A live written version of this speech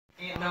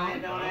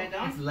Aunt Dawn.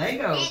 It's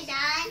Legos. And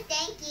done.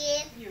 Thank you.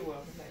 You're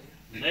welcome,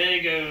 baby.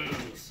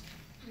 Legos.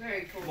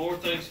 Very cool. More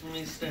things from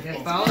these steps. Just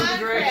It's follow the Minecraft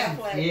directions.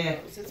 Legos. Yeah.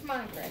 It's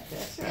Minecraft.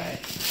 That's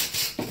right.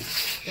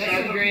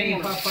 That's some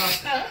Granny Papa.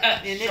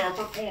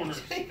 Sharper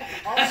corners.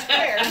 All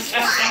squares.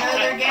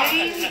 Another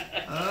game.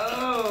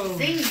 Oh.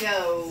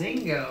 Zingo.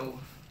 Zingo.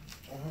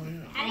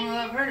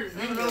 I've heard of I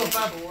don't know if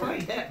I've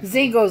played that before.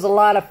 Zingo's a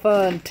lot of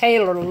fun.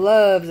 Taylor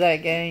loves that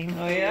game.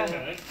 Oh, yeah?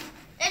 Okay.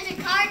 There's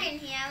a card in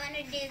here. I'm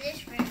going to do this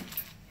for you.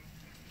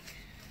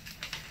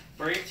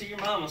 Bring it to your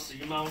mama so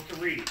your mama can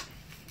read it.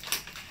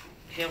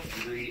 Help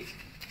you read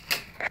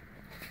it.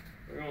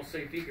 We're going to see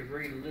if you can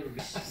read a little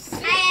bit.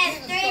 I have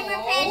 3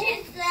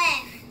 professions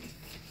left.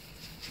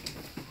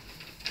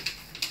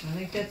 I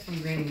think that's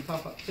from Granny and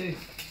Pop-Up, too.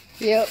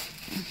 Yep.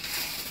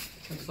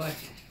 Looks like.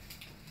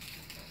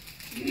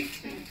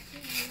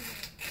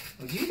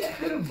 Was you that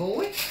good a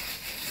boy?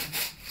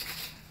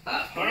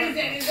 What is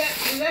that?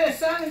 Is that a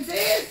Simon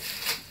Says?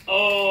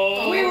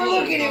 Oh. We were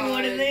looking at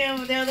one of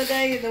them the other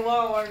day in the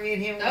Walmart, me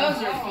and him.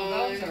 Those are fun.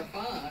 Those are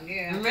fun,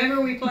 yeah.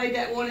 Remember we played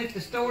that one at the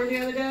store the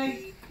other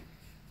day?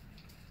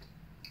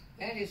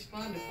 That is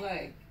fun to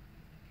play.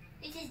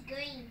 This is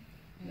green.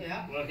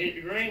 Yeah. Well, hit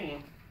the green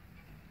one.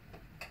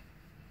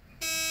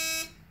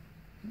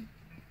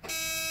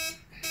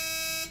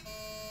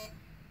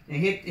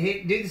 And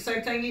do the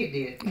same thing it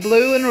did.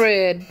 Blue and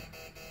red.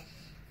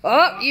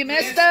 Oh, you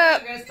messed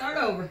up. Gotta start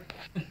over.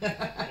 Hit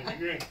the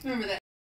green. Remember that